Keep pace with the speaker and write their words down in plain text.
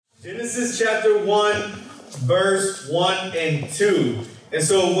Genesis chapter 1, verse 1 and 2. And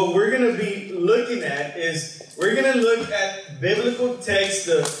so what we're going to be looking at is we're going to look at biblical text,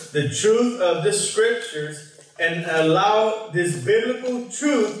 the truth of the scriptures, and allow this biblical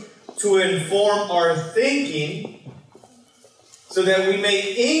truth to inform our thinking so that we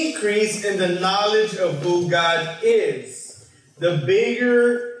may increase in the knowledge of who God is. The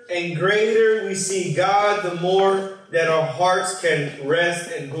bigger and greater we see God, the more that our hearts can rest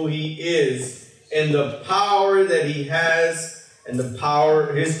in who He is and the power that He has and the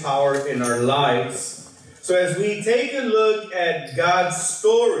power, His power in our lives. So as we take a look at God's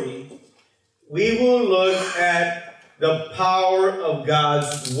story, we will look at the power of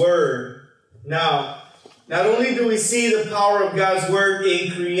God's Word. Now, not only do we see the power of God's Word in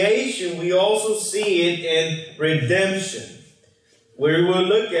creation, we also see it in redemption. We will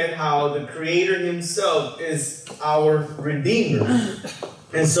look at how the Creator Himself is our Redeemer.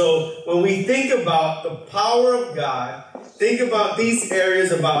 And so when we think about the power of God, think about these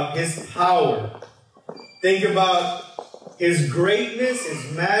areas about His power. Think about His greatness,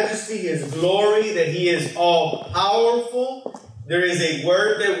 His majesty, His glory, that He is all-powerful. There is a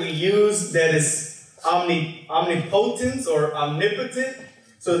word that we use that is omnipotence or omnipotent,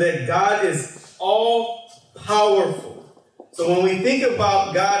 so that God is all-powerful. So when we think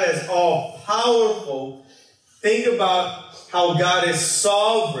about God as all-powerful, think about how God is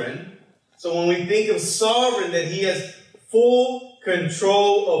sovereign. So when we think of sovereign, that He has full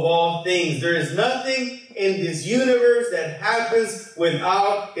control of all things. There is nothing in this universe that happens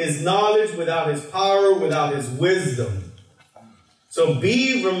without His knowledge, without His power, without His wisdom. So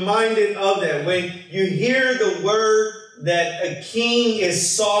be reminded of that. When you hear the word that a king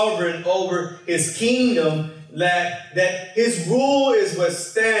is sovereign over his kingdom, that his rule is what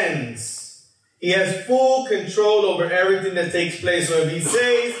stands. He has full control over everything that takes place. So if He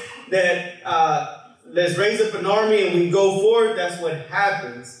says that let's raise up an army and we go forward, that's what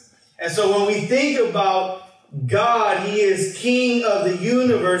happens. And so when we think about God, He is King of the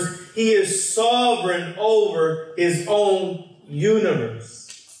universe. He is sovereign over His own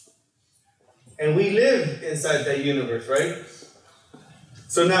universe. And we live inside that universe, right?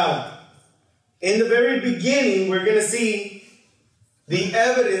 So now, in the very beginning, we're going to see the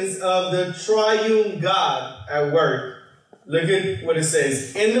evidence of the triune God at work. Look at what it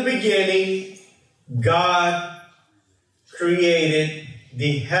says. In the beginning, God created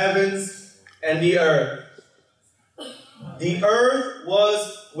the heavens and the earth. The earth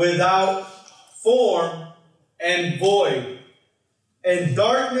was without form and void, and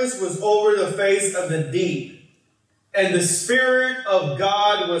darkness was over the face of the deep, and the Spirit of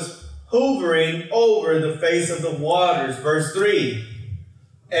God was hovering over the face of the waters. Verse 3.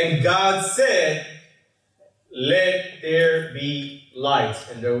 And God said, "Let there be light."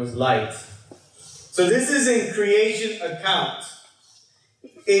 And there was light. So this is in creation account.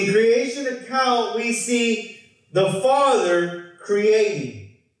 In creation account, we see the Father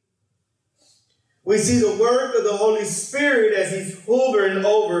creating. We see the work of the Holy Spirit as He's hovering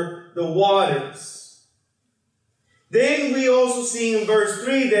over the waters. Then we also see in verse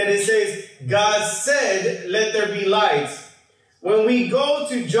 3 that it says, God said, "Let there be light." When we go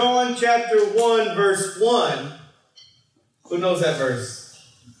to John chapter 1, verse 1, who knows that verse?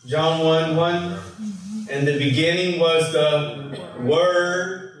 John 1:1. And the beginning was the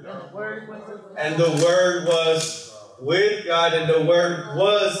Word, and the Word was with God, and the Word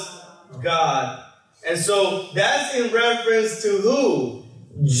was God. And so that's in reference to who?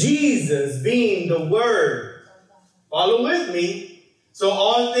 Jesus being the Word. Follow with me. So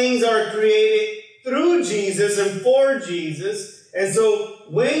all things are created through Jesus and for Jesus. And so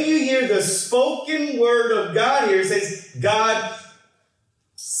when you hear the spoken word of God here, it says God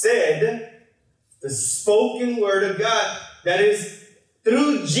said, the spoken word of God. That is,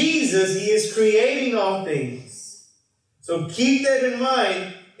 through Jesus, He is creating all things. So keep that in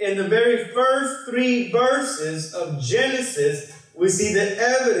mind. In the very first 3 verses of Genesis, we see the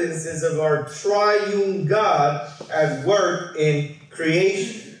evidences of our triune God at work in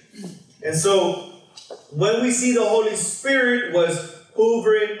creation. And so when we see the Holy Spirit was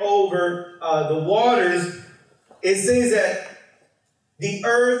hovering over the waters, it says that the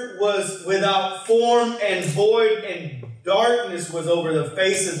earth was without form and void, and darkness was over the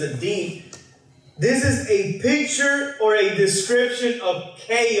face of the deep. This is a picture or a description of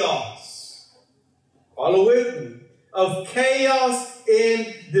chaos. Follow with me. Of chaos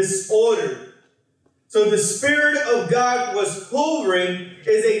in disorder. So the Spirit of God was hovering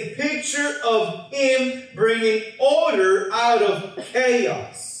is a picture of Him bringing order out of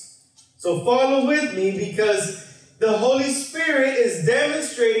chaos. So follow with me, because The Holy Spirit is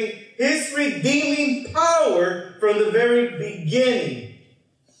demonstrating his redeeming power from the very beginning.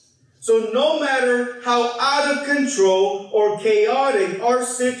 So no matter how out of control or chaotic our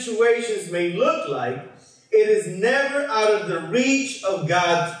situations may look like, it is never out of the reach of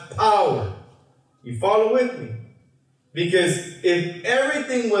God's power. You follow with me? Because if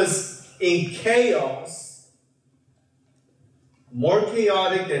everything was in chaos, more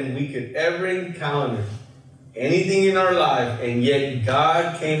chaotic than we could ever encounter anything in our life, and yet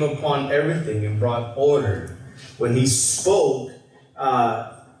God came upon everything and brought order. When he spoke,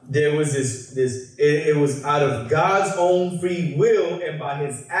 there was it was out of God's own free will and by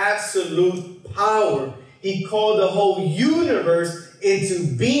his absolute power. He called the whole universe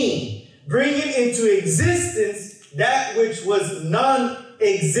into being, bringing into existence that which was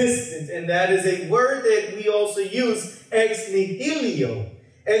non-existent. And that is a word that we also use, ex nihilo.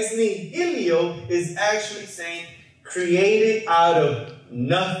 Ex nihilo is actually saying created out of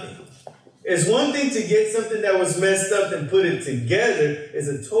nothing. It's one thing to get something that was messed up and put it together. It's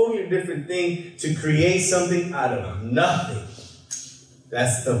a totally different thing to create something out of nothing.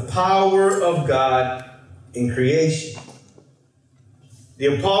 That's the power of God in creation.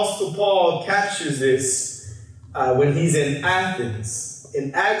 The Apostle Paul captures this when he's in Athens.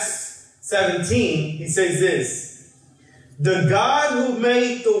 In Acts 17, he says this: the God who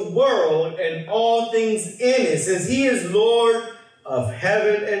made the world and all things in it, since he is Lord of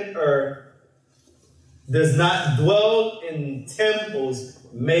heaven and earth, does not dwell in temples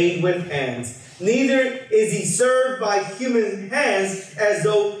made with hands. Neither is he served by human hands as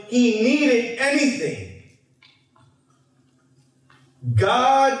though he needed anything.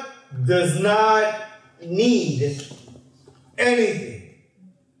 God does not need anything.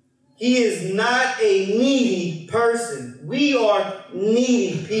 He is not a needy person. We are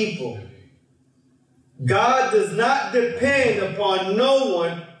needy people. God does not depend upon no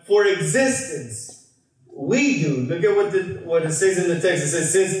one for existence. We do. Look at what it says in the text. It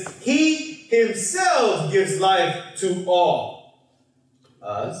says, since he himself gives life to all,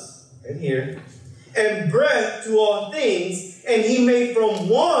 us, and here, and breath to all things, and he made from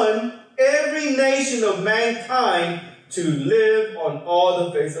one every nation of mankind to live on all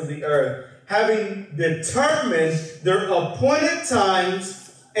the face of the earth, having determined their appointed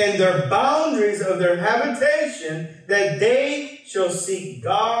times and their boundaries of their habitation, that they shall seek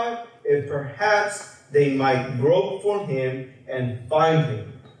God, if perhaps they might grope for him and find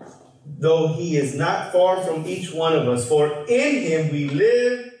him, though he is not far from each one of us. For in him we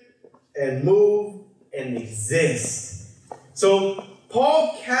live and move and exist. So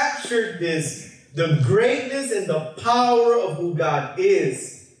Paul captured the greatness and the power of who God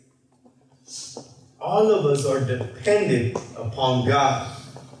is. All of us are dependent upon God.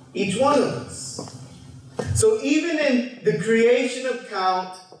 Each one of us. So even in the creation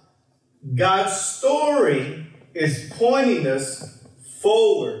account, God's story is pointing us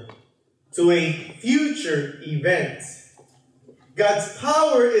forward to a future event. God's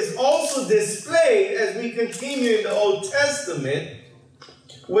power is also displayed as we continue in the Old Testament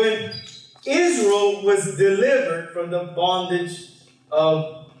when Israel was delivered from the bondage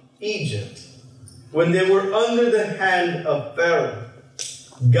of Egypt. When they were under the hand of Pharaoh,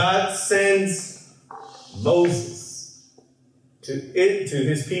 God sends Moses to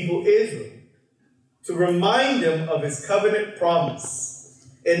his people Israel to remind them of his covenant promise.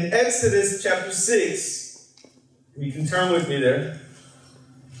 In Exodus chapter 6, you can turn with me there.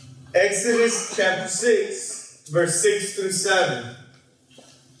 Exodus chapter 6, verse 6 through 7.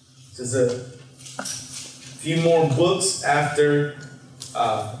 There's a few more books after,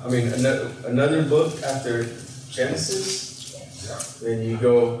 another book after Genesis. Then you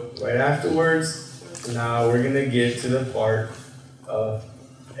go right afterwards. Now we're going to get to the part of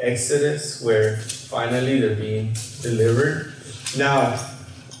Exodus where finally they're being delivered. Now,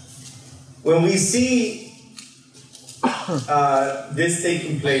 when we see this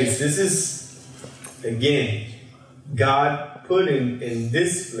taking place, this is, again, God put in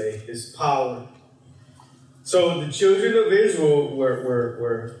display his power. So the children of Israel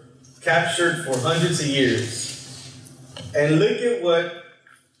were captured for hundreds of years. And look at what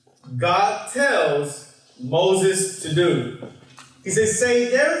God tells Moses to do. He says,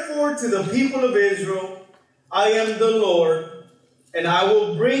 say therefore to the people of Israel, I am the Lord, and I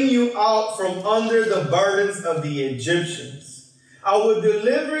will bring you out from under the burdens of the Egyptians. I will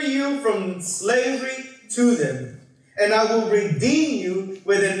deliver you from slavery to them, and I will redeem you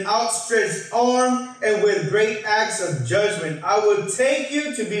with an outstretched arm and with great acts of judgment. I will take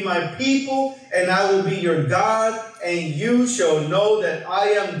you to be my people, and I will be your God, and you shall know that I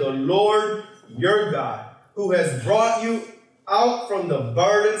am the Lord your God, who who has brought you out from the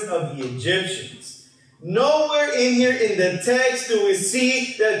burdens of the Egyptians. Nowhere in here in the text do we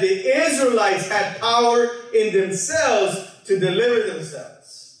see that the Israelites had power in themselves to deliver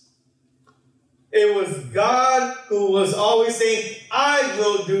themselves. It was God who was always saying, I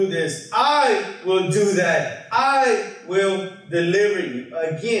will do this, I will do that, I will deliver you.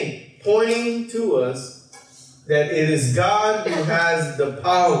 Again, pointing to us that it is God who has the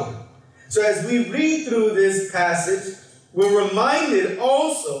power. So as we read through this passage, we're reminded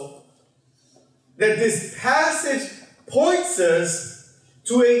also that this passage points us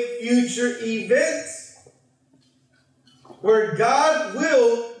to a future event where God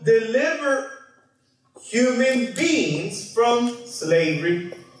will deliver human beings from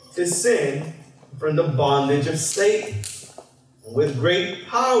slavery to sin, from the bondage of Satan. With great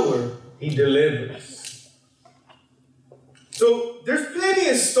power, he delivers. So there's plenty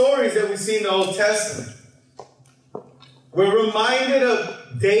of stories that we see in the Old Testament. We're reminded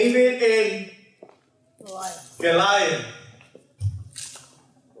of David and Goliath.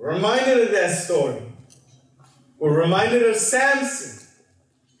 We're reminded of that story. We're reminded of Samson.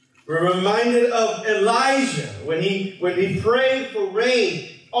 We're reminded of Elijah when he prayed for rain.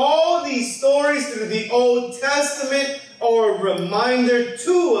 All these stories through the Old Testament are a reminder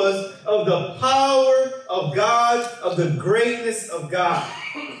to us of the power of God, of the greatness of God.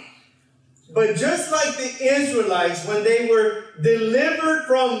 But just like the Israelites, when they were delivered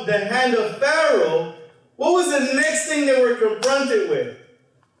from the hand of Pharaoh, what was the next thing they were confronted with?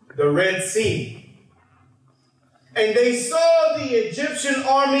 The Red Sea. And they saw the Egyptian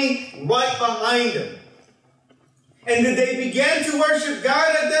army right behind them. And did they begin to worship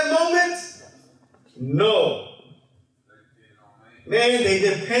God at that moment? No. Man, they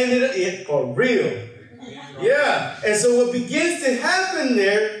depended on it for real. Yeah. And so what begins to happen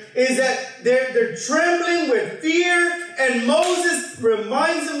there is that they're trembling with fear, and Moses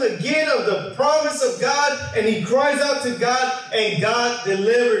reminds them again of the promise of God, and he cries out to God, and God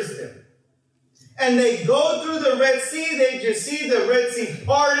delivers them. And they go through the Red Sea. They just see the Red Sea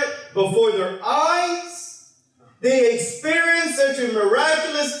parted before their eyes. They experience such a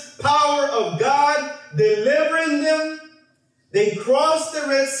miraculous power of God delivering them. They cross the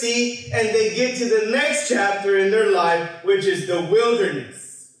Red Sea and they get to the next chapter in their life, which is the wilderness.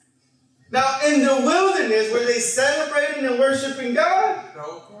 Now, in the wilderness, were they celebrating and worshiping God?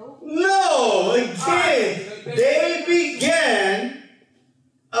 No. Again, they began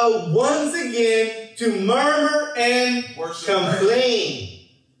once again to murmur and complain.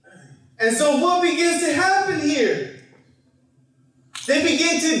 And so what begins to happen here? They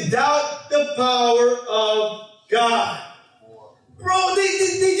begin to doubt the power of God. Bro, they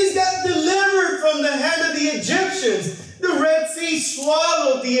just got delivered from the hand of the Egyptians. The Red Sea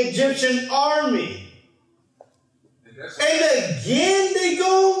swallowed the Egyptian army. And again they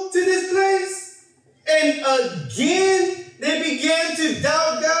go to this place. And again they began to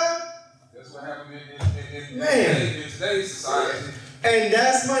doubt God. That's what happened in today's society. And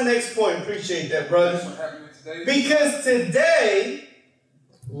that's my next point. Appreciate that, brother. That's what happened in today's because today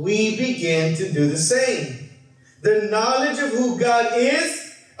we begin to do the same. The knowledge of who God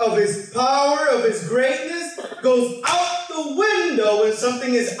is, of his power, of his greatness, goes out the window when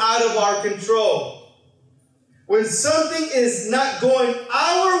something is out of our control. When something is not going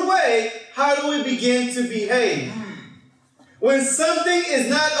our way, how do we begin to behave? When something is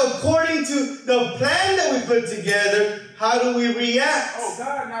not according to the plan that we put together, how do we react? Oh,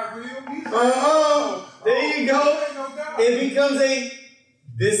 God not real. There you go. It becomes a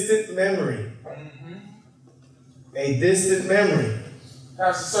distant memory. A distant memory.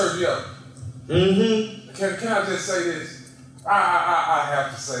 Pastor Sergio. Can I just say this? I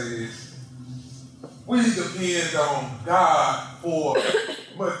have to say this. We depend on God for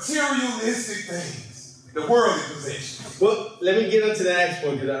materialistic things, the worldly possessions. Well, let me get into the next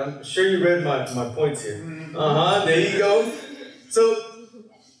point, because I'm sure you read my points here. There you go. So,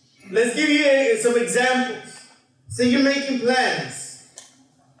 let's give you some examples. So you're making plans.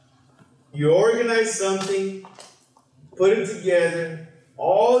 You organize something, put it together,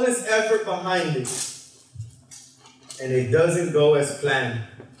 all this effort behind it, and it doesn't go as planned.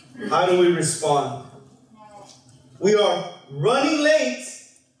 How do we respond? We are running late.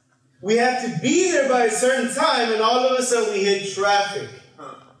 We have to be there by a certain time, and all of a sudden we hit traffic.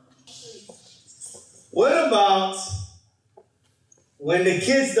 What about when the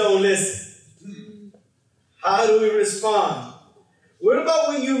kids don't listen? How do we respond? What about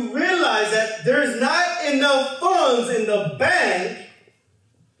when you realize that there's not enough funds in the bank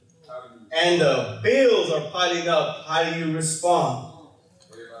and the bills are piling up? How do you respond?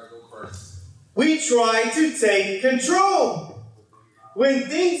 Everybody go first. we try to take control. When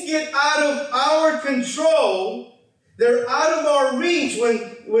things get out of our control, they're out of our reach.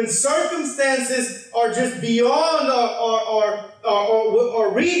 When circumstances are just beyond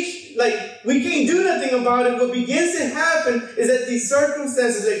our reach, like we can't do nothing about it, what begins to happen is that these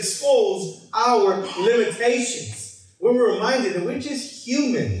circumstances expose our limitations. We're reminded that we're just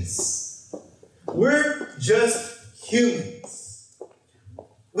humans. We're just humans.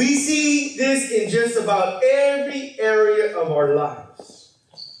 We see this in just about every area of our lives.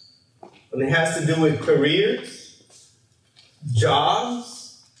 When it has to do with careers,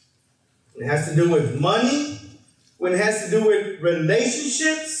 jobs, when it has to do with money, when it has to do with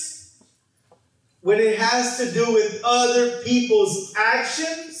relationships, when it has to do with other people's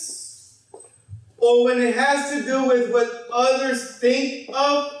actions, or when it has to do with what others think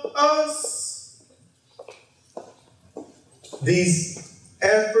of us. These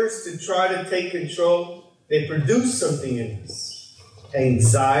efforts to try to take control, they produce something in us.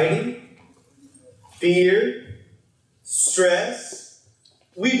 Anxiety, fear, stress.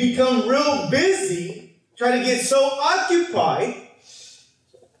 We become real busy, try to get so occupied,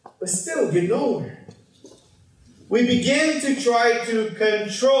 but still get nowhere. We begin to try to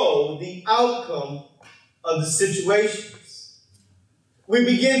control the outcome of the situations. We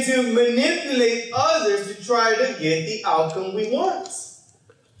begin to manipulate others to try to get the outcome we want.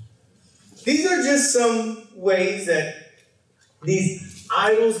 These are just some ways that these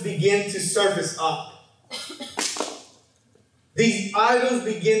idols begin to surface up. These idols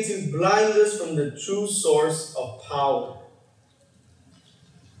begin to blind us from the true source of power.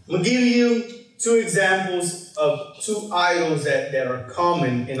 I'm going to give you two examples of two idols that are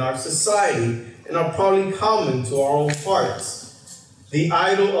common in our society and are probably common to our own hearts. The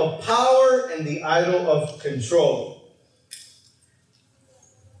idol of power and the idol of control.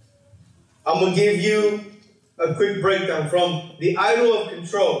 I'm going to give you a quick breakdown from the idol of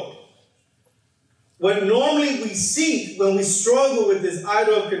control. What normally we seek when we struggle with this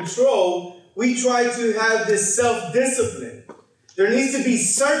idol of control, we try to have this self-discipline. There needs to be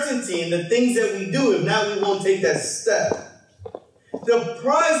certainty in the things that we do. If not, we won't take that step. The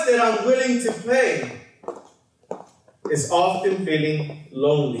price that I'm willing to pay is often feeling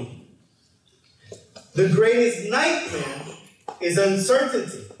lonely. The greatest nightmare is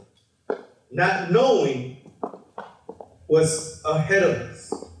uncertainty, not knowing what's ahead of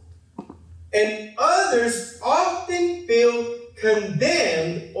us. And others often feel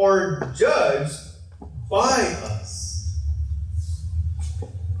condemned or judged by us.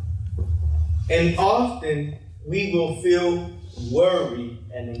 And often we will feel worry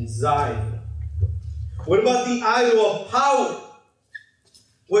and anxiety. What about the idol of power?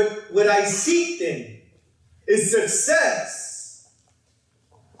 What I seek then is success.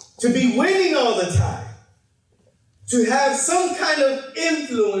 To be winning all the time. To have some kind of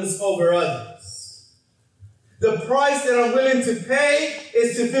influence over others. The price that I'm willing to pay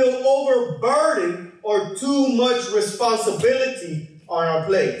is to feel overburdened or too much responsibility on our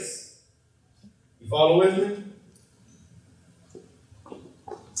plates. You follow with me?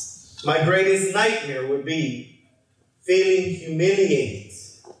 My greatest nightmare would be feeling humiliated.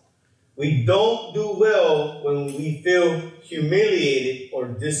 We don't do well when we feel humiliated or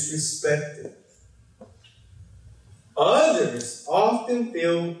disrespected. Others often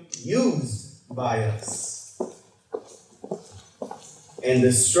feel used by us. And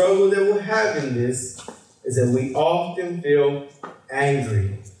the struggle that we're having this is that we often feel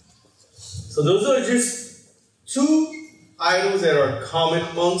angry. So those are just two idols that are common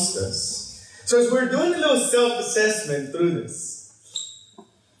amongst us. So as we're doing a little self-assessment through this,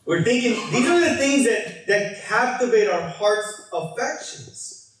 we're thinking, these are the things that captivate our heart's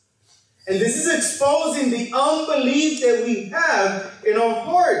affections. And this is exposing the unbelief that we have in our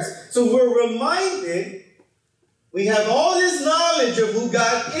hearts. So we're reminded, we have all this knowledge of who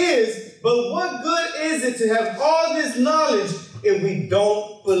God is, but what good is it to have all this knowledge if we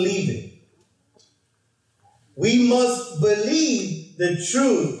don't believe it? We must believe the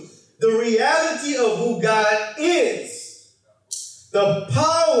truth, the reality of who God is. The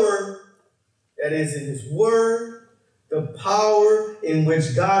power that is in His Word, the power in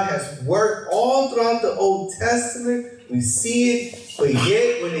which God has worked all throughout the Old Testament. We see it, but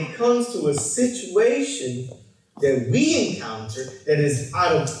yet when it comes to a situation that we encounter that is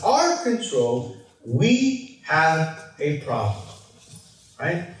out of our control, we have a problem.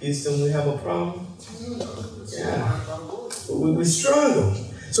 Right? Houston, we have a problem? Yeah. We struggle.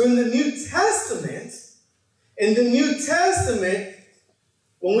 So in the New Testament,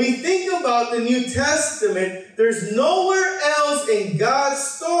 When we think about the New Testament, there's nowhere else in God's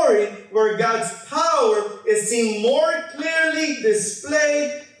story where God's power is seen more clearly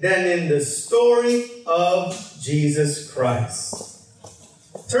displayed than in the story of Jesus Christ.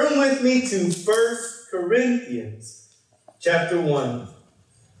 Turn with me to 1 Corinthians chapter 1.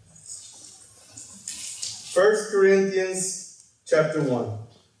 1 Corinthians chapter 1.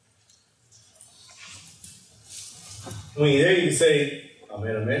 When you're there, you can say,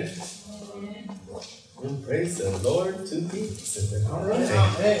 Amen, amen. Praise the Lord. 2 people. All right.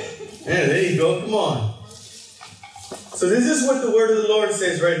 Amen. Yeah, there you go. Come on. So this is what the word of the Lord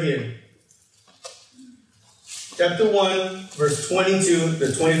says right here. Chapter 1, verse 22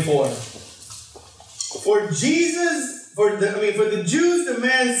 to 24. For the Jews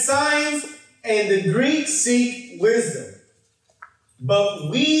demand signs and the Greeks seek wisdom. But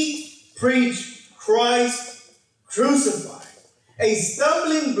we preach Christ crucified, a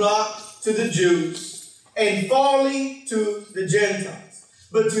stumbling block to the Jews and folly to the Gentiles.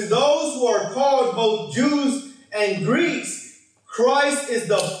 But to those who are called both Jews and Greeks, Christ is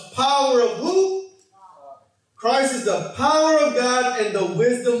the power of who? Christ is the power of God and the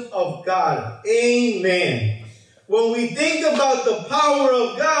wisdom of God. Amen. When we think about the power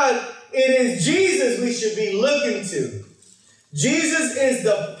of God, it is Jesus we should be looking to. Jesus is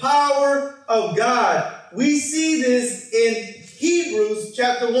the power of God. We see this in Hebrews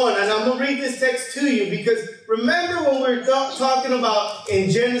chapter 1. And I'm going to read this text to you because remember when we were talking about in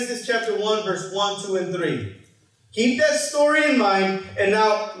Genesis chapter 1, verse 1, 2, and 3. Keep that story in mind. And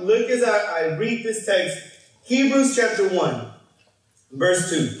now look as I read this text. Hebrews chapter 1, verse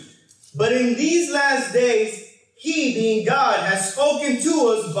 2. But in these last days, He, being God, has spoken to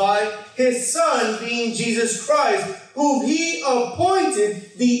us by His Son, being Jesus Christ, whom He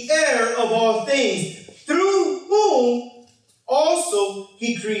appointed the heir of all things, through whom also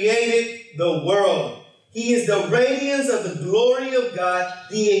He created the world. He is the radiance of the glory of God,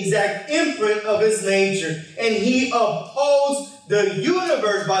 the exact imprint of His nature, and He upholds the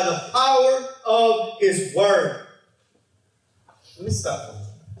universe by the power of His word. Let me stop.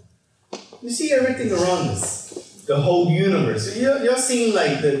 You see everything around us, the whole universe. Y'all seen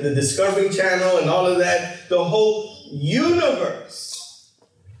like the Discovery Channel and all of that, the whole universe.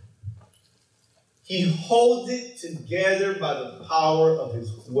 He holds it together by the power of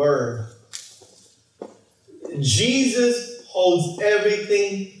His word. Jesus holds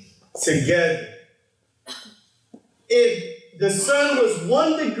everything together. If the sun was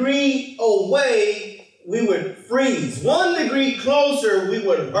 1 degree away, we would freeze. 1 degree closer, we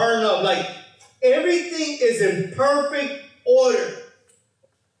would burn up. Like everything is in perfect order.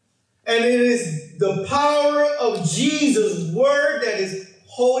 And it is the power of Jesus' word that is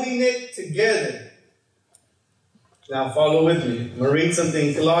holding it together. Now follow with me. I'm going to read something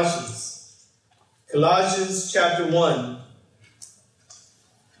in Colossians. Colossians chapter 1,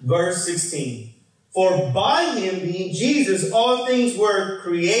 verse 16. For by Him, being Jesus, all things were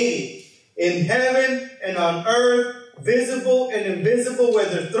created, in heaven and on earth, visible and invisible,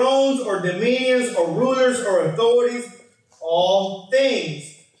 whether thrones or dominions or rulers or authorities, all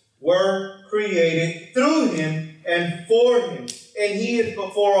things were created through Him and for Him. And He is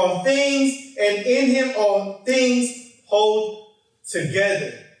before all things, and in Him all things hold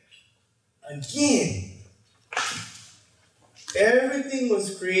together. Again, everything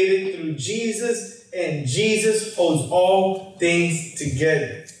was created through Jesus, and Jesus holds all things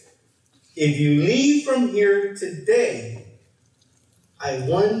together. If you leave from here today, I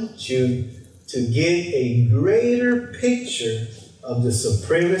want you to get a greater picture of the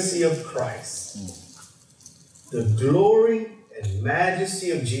supremacy of Christ, the glory and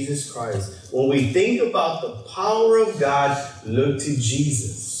majesty of Jesus Christ. When we think about the power of God, look to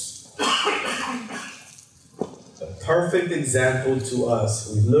Jesus. A perfect example to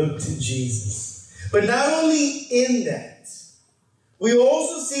us. We look to Jesus. But not only in that, we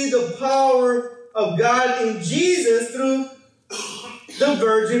also see the power of God in Jesus through the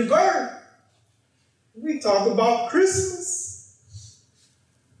virgin birth. We talk about Christmas.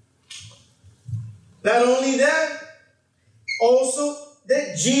 Not only that, also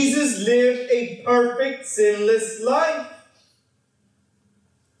that Jesus lived a perfect, sinless life.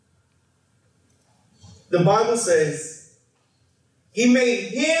 The Bible says, He made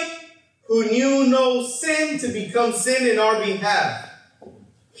Him who knew no sin to become sin in our behalf.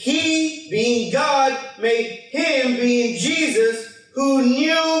 He, being God, made Him, being Jesus, who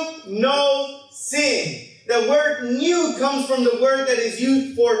knew no sin. The word knew comes from the word that is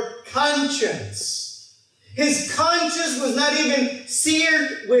used for conscience. His conscience was not even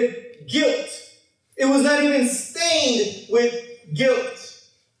seared with guilt. It was not even stained with guilt.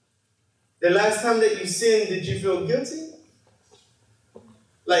 The last time that you sinned, did you feel guilty?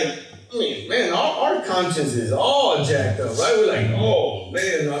 Like, I mean, man, our conscience is all jacked up, right? We're like, oh,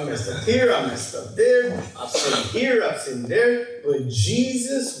 man, I messed up here, I messed up there, I've sinned here, I've sinned there. But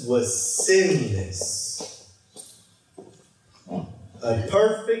Jesus was sinless. A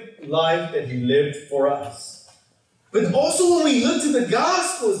perfect life that he lived for us. But also when we look to the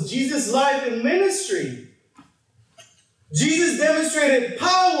Gospels, Jesus' life and ministry, Jesus demonstrated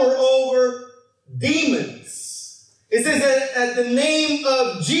power over demons. It says that at the name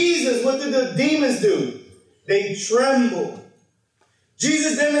of Jesus, what did the demons do? They trembled.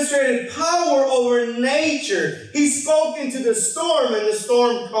 Jesus demonstrated power over nature. He spoke into the storm and the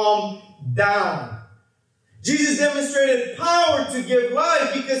storm calmed down. Jesus demonstrated power to give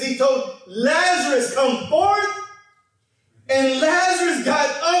life because he told Lazarus, come forth. And Lazarus got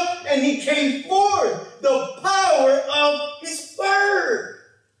up and he came forth. The power of his word.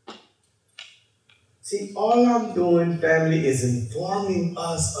 See, all I'm doing, family, is informing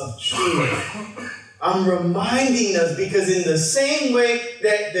us of truth. I'm reminding us because in the same way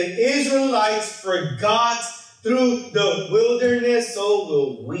that the Israelites forgot through the wilderness, so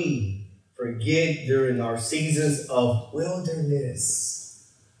will we forget during our seasons of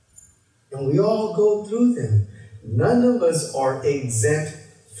wilderness. And we all go through them. None of us are exempt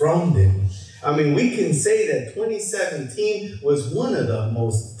from them. I mean, we can say that 2017 was one of the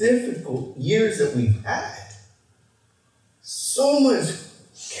most difficult years that we've had. So much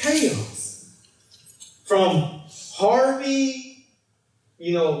chaos. From Harvey,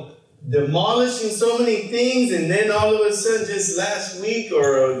 demolishing so many things, and then all of a sudden, just last week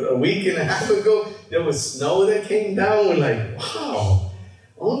or a week and a half ago, there was snow that came down. We're like, wow,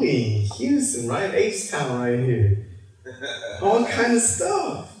 only Houston, right? H-Town right here. All kind of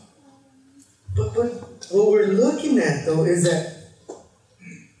stuff. But what we're looking at, though, is that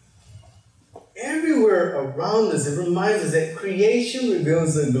everywhere around us, it reminds us that creation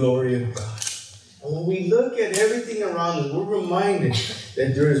reveals the glory of God. And when we look at everything around us, we're reminded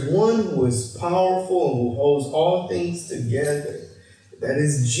that there is one who is powerful and who holds all things together. That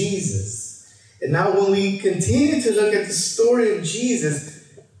is Jesus. And now when we continue to look at the story of Jesus,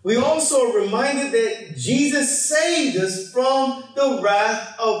 we also are reminded that Jesus saved us from the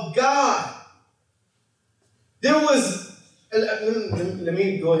wrath of God. There was, let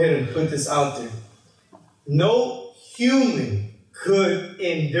me go ahead and put this out there. No human could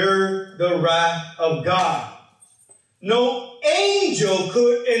endure the wrath of God. No angel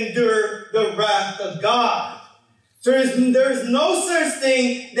could endure the wrath of God. So there's no such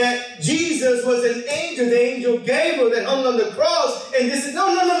thing that Jesus was an angel, the angel Gabriel that hung on the cross. And this is,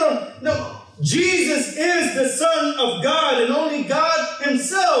 no. Jesus is the Son of God, and only God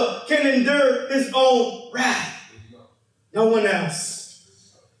himself can endure his own wrath. No one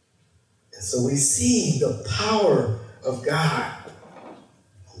else. And so we see the power of God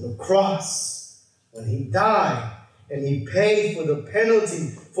on the cross when he died and he paid for the penalty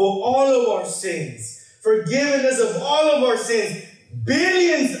for all of our sins, forgiving us of all of our sins.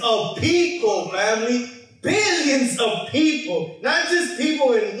 Billions of people, family, billions of people, not just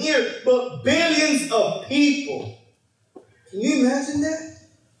people in here, but billions of people. Can you imagine that?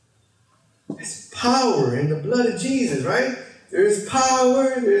 There's power in the blood of Jesus, right? There's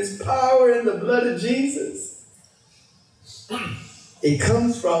power in the blood of Jesus. It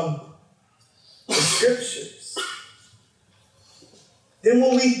comes from the scriptures. Then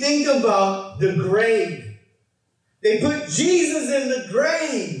when we think about the grave, they put Jesus in the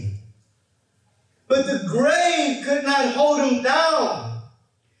grave. But the grave could not hold him down.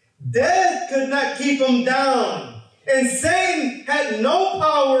 Death could not keep him down. And Satan had no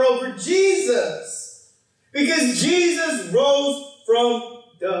power over Jesus because Jesus rose from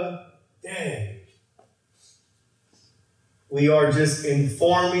the dead. We are just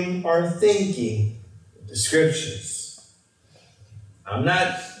informing our thinking with the scriptures. I'm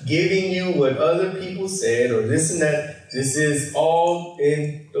not giving you what other people said or this and that. This is all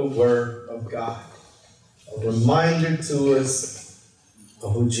in the Word of God. A reminder to us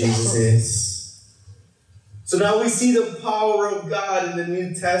of who Jesus is. So now we see the power of God in the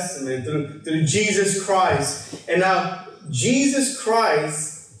New Testament through Jesus Christ. And now Jesus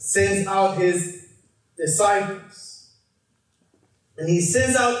Christ sends out his disciples. And he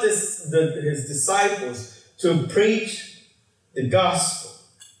sends out his disciples to preach the gospel.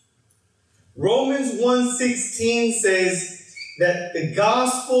 Romans 1:16 says that the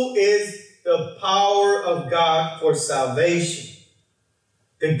gospel is the power of God for salvation.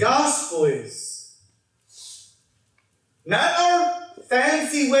 The gospel is not our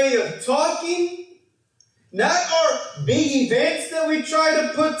fancy way of talking, Not our big events that we try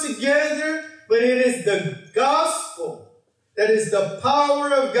to put together, but it is the gospel that is the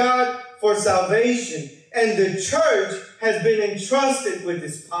power of God for salvation. And the church has been entrusted with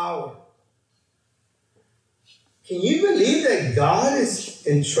this power. Can you believe that God is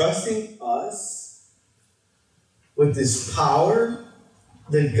entrusting us with this power,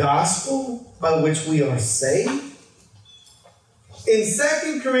 the gospel by which we are saved? In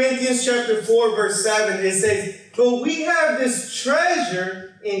 2 Corinthians chapter 4, verse 7, it says, "But we have this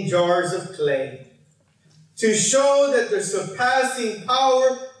treasure in jars of clay, to show that the surpassing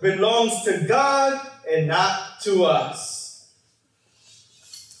power belongs to God and not to us."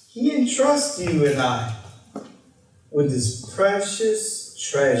 He entrusts you and I with this precious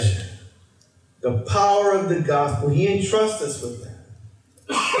treasure, the power of the gospel. He entrusts us with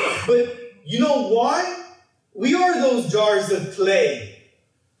that. But you know why? We are those jars of clay.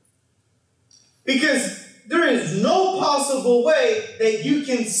 Because there is no possible way that you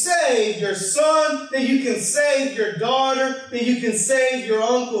can save your son, that you can save your daughter, that you can save your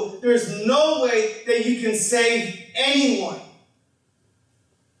uncle. There's no way that you can save anyone.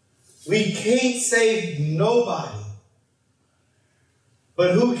 We can't save nobody.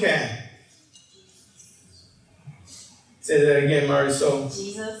 But who can? Say that again, Marisol.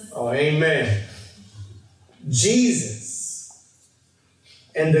 Jesus. Oh, amen. Jesus.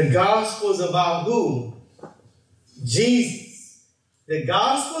 And the gospel is about who? Jesus. The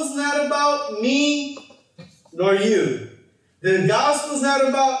gospel is not about me nor you. The gospel is not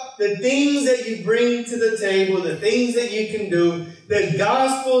about the things that you bring to the table, the things that you can do. The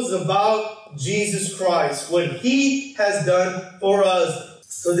gospel is about Jesus Christ, what he has done for us.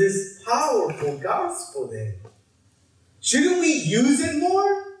 So this powerful gospel then, shouldn't we use it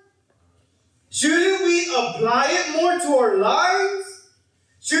more? Shouldn't we apply it more to our lives?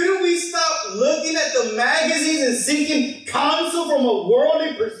 Shouldn't we stop looking at the magazines and seeking counsel from a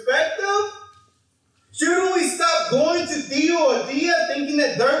worldly perspective? Shouldn't we stop going to Theo or Thea thinking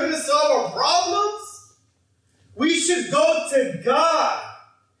that they're going to solve our problems? We should go to God.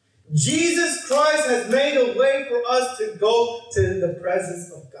 Jesus Christ has made a way for us to go to the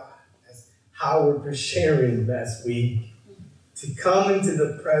presence of God. That's how we're sharing last week. To come into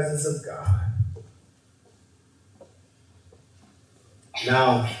the presence of God.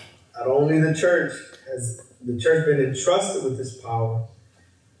 Now, not only has the church been entrusted with this power,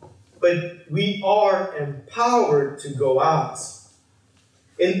 but we are empowered to go out.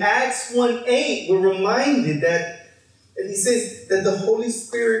 In Acts 1:8, we're reminded that he says that the Holy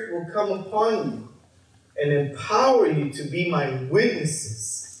Spirit will come upon you and empower you to be my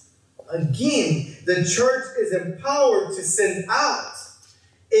witnesses. Again, the church is empowered to send out.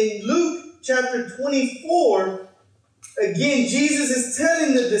 In Luke chapter 24, again, Jesus is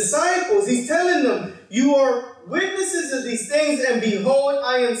telling the disciples, he's telling them, you are witnesses of these things, and behold,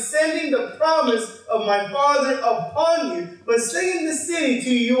 I am sending the promise of my Father upon you. But say in the city to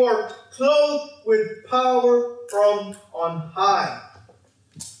you, you are clothed with power from on high.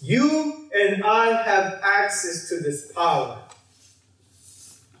 You and I have access to this power.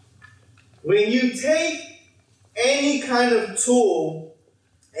 When you take any kind of tool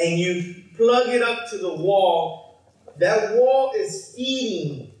and you plug it up to the wall, that wall is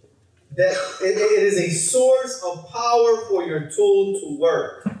feeding. That it is a source of power for your tool to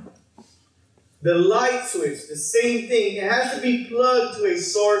work. The light switch, the same thing. It has to be plugged to a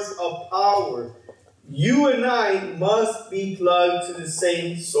source of power. You and I must be plugged to the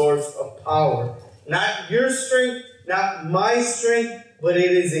same source of power. Not your strength, not my strength, but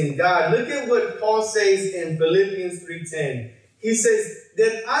it is in God. Look at what Paul says in Philippians 3:10. He says,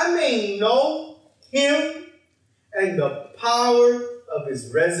 that I may know him and the power of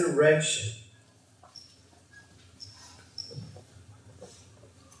his resurrection.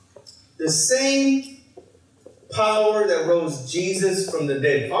 The same power that rose Jesus from the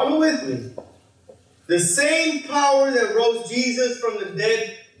dead. Follow with me. The same power that rose Jesus from the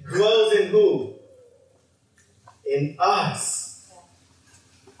dead dwells in who? In us.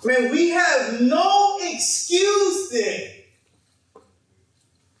 Man, we have no excuse then.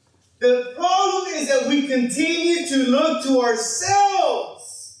 The problem is that we continue to look to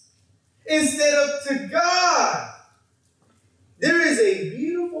ourselves instead of to God. There is a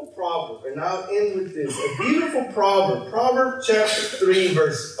beautiful proverb, and I'll end with this. A beautiful proverb. Proverbs chapter 3,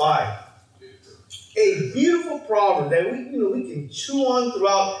 verse 5. A beautiful proverb that we can chew on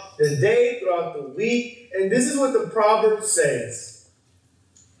throughout the day, throughout the week. And this is what the proverb says.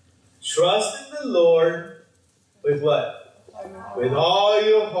 Trust in the Lord with what? With all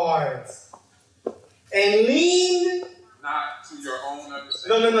your heart. And lean. Not to your own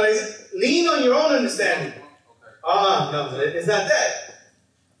understanding. No. Lean on your own understanding. No, it's not that.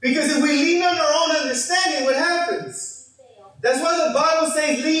 Because if we lean on our own understanding, what happens? That's why the Bible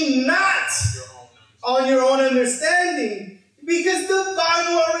says, lean not on your own understanding. Because the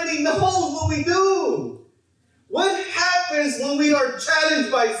Bible already knows what we do. What happens when we are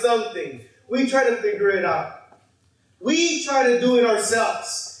challenged by something? We try to figure it out. We try to do it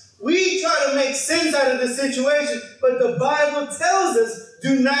ourselves. We try to make sense out of the situation. But the Bible tells us,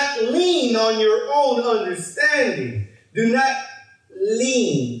 do not lean on your own understanding. Do not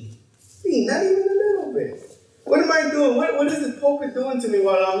lean. Lean, not even a little bit. What am I doing? What is the pulpit doing to me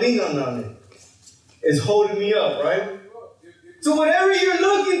while I'm leaning on it? It's holding me up, right? So whatever you're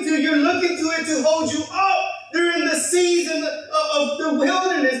looking to it to hold you up during the season of the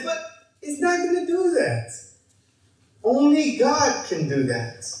wilderness. But it's not going to do that. Only God can do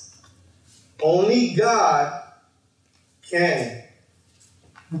that. Only God can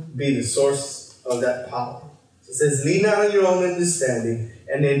be the source of that power. It says, lean not on your own understanding,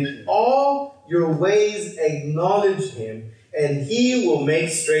 and in all your ways acknowledge him, and he will make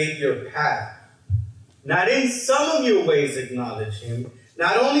straight your path. Not in some of your ways acknowledge him,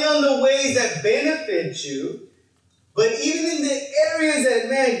 not only on the ways that benefit you, but even in the areas that,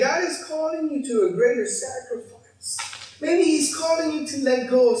 man, God is calling you to a greater sacrifice. Maybe he's calling you to let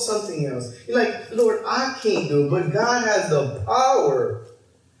go of something else. You're like, Lord, I can't do it, but God has the power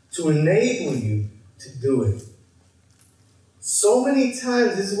to enable you to do it. So many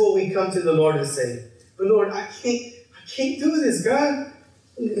times, this is what we come to the Lord and say, but Lord, I can't do this, God.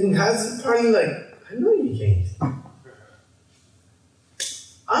 And God's probably like, I know you can't.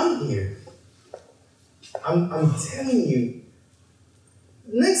 I'm here. I'm telling you.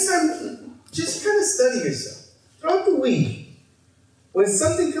 Next time, just kind of study yourself. Throughout the week, when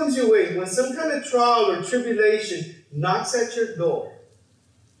something comes your way, when some kind of trial or tribulation knocks at your door,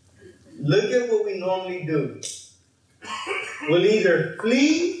 look at what we normally do. We'll either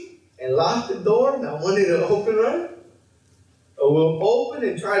flee and lock the door, not wanting to open, right? Or we'll open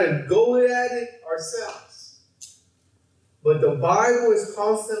and try to go at it ourselves. But the Bible is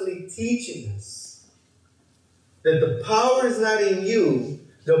constantly teaching us that the power is not in you,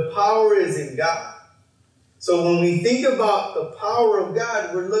 the power is in God. So when we think about the power of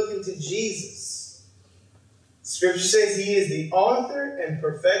God, we're looking to Jesus. Scripture says he is the author and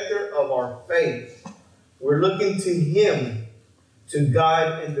perfecter of our faith. We're looking to him to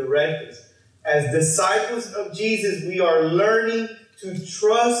guide and direct us. As disciples of Jesus, we are learning to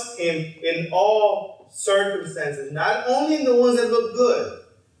trust him in all circumstances, not only in the ones that look good.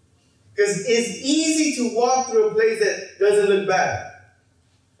 Because it's easy to walk through a place that doesn't look bad,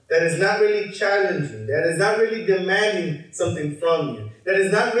 that is not really challenging, that is not really demanding something from you, that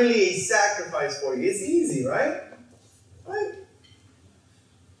is not really a sacrifice for you. It's easy, right? Right?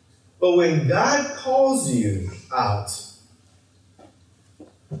 But when God calls you out,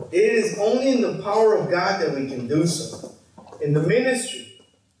 it is only in the power of God that we can do so. In the ministry,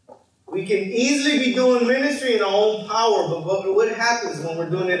 we can easily be doing ministry in our own power, but what happens when we're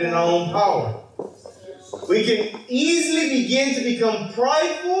doing it in our own power? We can easily begin to become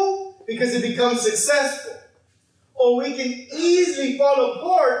prideful because it becomes successful. Or we can easily fall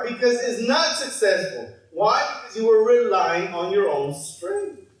apart because it's not successful. Why? Because you were relying on your own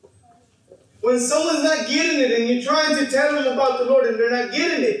strength. When someone's not getting it and you're trying to tell them about the Lord and they're not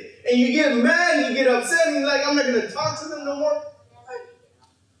getting it, and you get mad and you get upset and you're like, I'm not going to talk to them no more.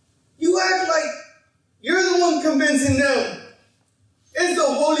 You act like you're the one convincing them. It's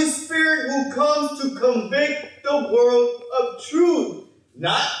the Holy Spirit who comes to convict the world of truth.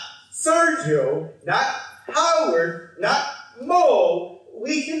 Not Sergio, not Howard, not Mo.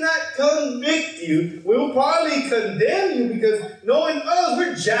 We cannot convict you. We'll probably condemn you because knowing us,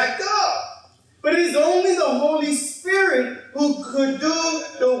 we're jacked up. But it's only the Holy Spirit who could do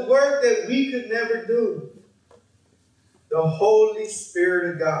the work that we could never do. The Holy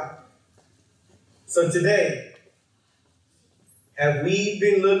Spirit of God. So today, have we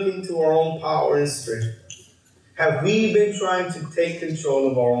been looking to our own power and strength? Have we been trying to take control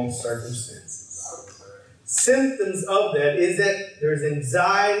of our own circumstances? Symptoms of that is that there's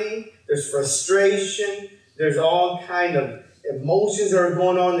anxiety, there's frustration, there's all kind of emotions that are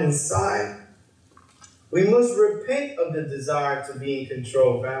going on inside. We must repent of the desire to be in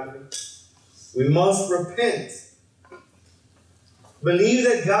control, family. We must repent. Believe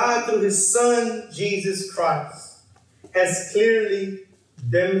that God, through his Son, Jesus Christ, has clearly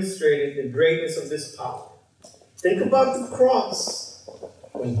demonstrated the greatness of this power. Think about the cross.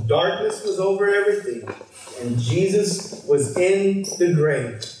 When darkness was over everything and Jesus was in the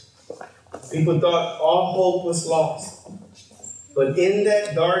grave, people thought all hope was lost. But in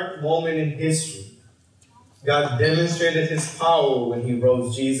that dark moment in history, God demonstrated his power when he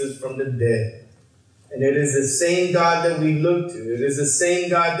rose Jesus from the dead. And it is the same God that we look to. It is the same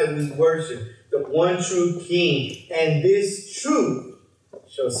God that we worship, the one true King. And this truth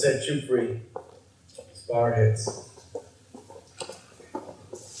shall set you free. Let's bow our heads.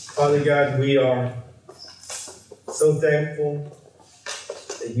 Father God, we are so thankful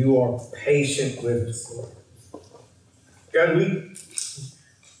that you are patient with us, Lord. God,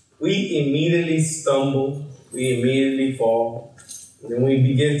 we immediately stumble, we immediately fall, and then we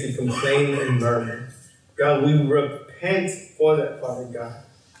begin to complain and murmur. God, we repent for that, Father God.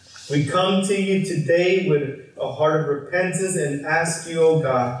 We come to you today with a heart of repentance and ask you, oh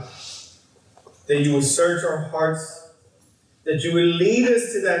God, that you would search our hearts, that you would lead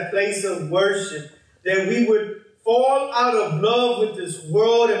us to that place of worship, that we would fall out of love with this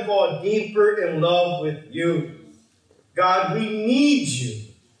world and fall deeper in love with you. God, we need you.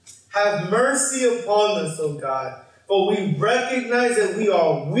 Have mercy upon us, oh God, for we recognize that we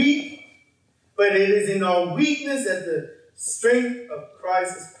are weak, but it is in our weakness that the strength of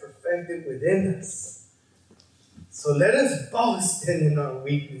Christ is perfected within us. So let us boast in our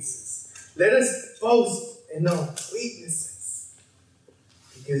weaknesses. Let us boast in our weaknesses.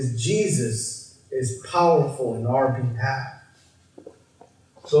 Because Jesus is powerful in our behalf.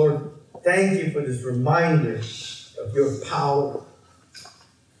 Lord, thank you for this reminder of your power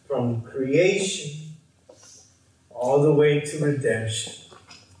from creation all the way to redemption.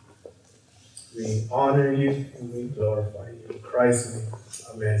 We honor you and we glorify you. In Christ's name,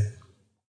 amen.